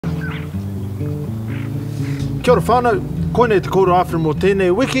Kia ora whānau, koinei te kōrero awhina mō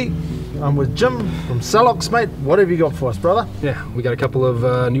tēnei wiki. I'm with Jim from Celox, mate. What have you got for us, brother? Yeah, we got a couple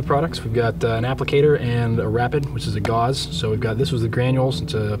of new products. We've got an applicator and a rapid, which is a gauze. So we've got, this was the granules,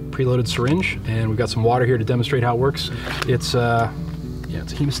 it's a preloaded syringe, and we've got some water here to demonstrate how it works. It's a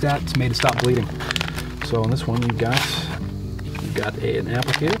hemostat, it's made to stop bleeding. So on this one you've got an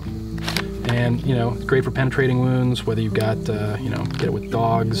applicator. And, you know, it's great for penetrating wounds, whether you've got, you know, get it with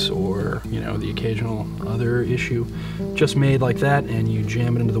dogs or, you know, the occasional other issue. Just made like that, and you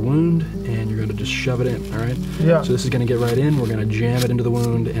jam it into the wound, and you're going to just shove it in, all right? Yeah. So this is going to get right in, we're going to jam it into the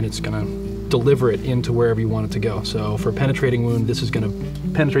wound, and it's going to deliver it into wherever you want it to go. So for a penetrating wound, this is going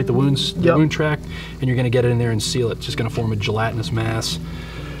to penetrate the wound tract, and you're going to get it in there and seal it. It's just going to form a gelatinous mass.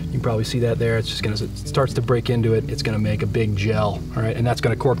 You can probably see that there. It's just as it starts to break into it, it's going to make a big gel, all right? And that's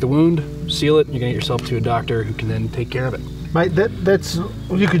going to cork the wound, seal it. You're going to get yourself to a doctor who can then take care of it. Mate, that's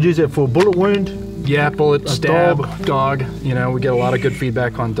you could use that for a bullet wound. Yeah, bullet, stab, dog. You know, we get a lot of good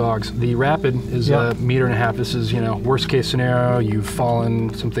feedback on dogs. The rapid is a meter and a half. This is, you know, worst case scenario. You've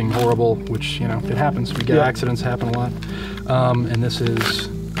fallen, something horrible, which, you know, it happens. We get accidents happen a lot. And this is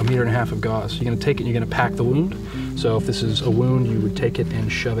a meter and a half of gauze. You're going to take it and you're going to pack the wound. So if this is a wound, you would take it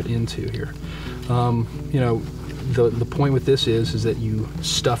and shove it into here. You know, the point with this is that you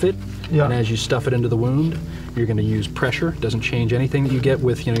stuff it, and as you stuff it into the wound, you're going to use pressure. It doesn't change anything that you get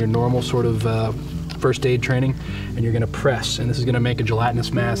with, you know, your normal sort of first aid training, and you're going to press, and this is going to make a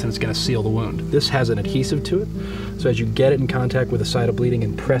gelatinous mass, and it's going to seal the wound. This has an adhesive to it, so as you get it in contact with the site of bleeding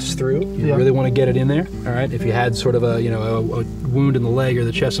and press through, you really want to get it in there. All right, if you had sort of a, you know, a wound in the leg or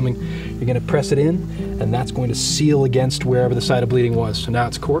the chest, something, you're going to press it in, and that's going to seal against wherever the site of bleeding was. So now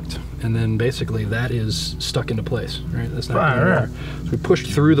it's corked, and then basically that is stuck into place. Right, that's not going anywhere. So we pushed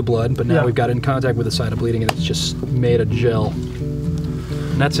through the blood, but now we've got it in contact with the site of bleeding, and it's just made a gel.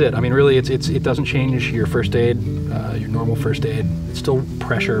 And that's it. I mean, really, it doesn't change your first aid, your normal first aid. It's still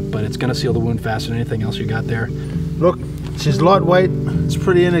pressure, but it's going to seal the wound faster than anything else you got there. Look, she's lightweight. It's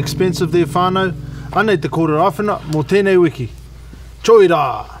pretty inexpensive there, whānau. I need te kōrero awhina mō tēnei wiki.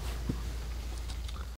 Choira!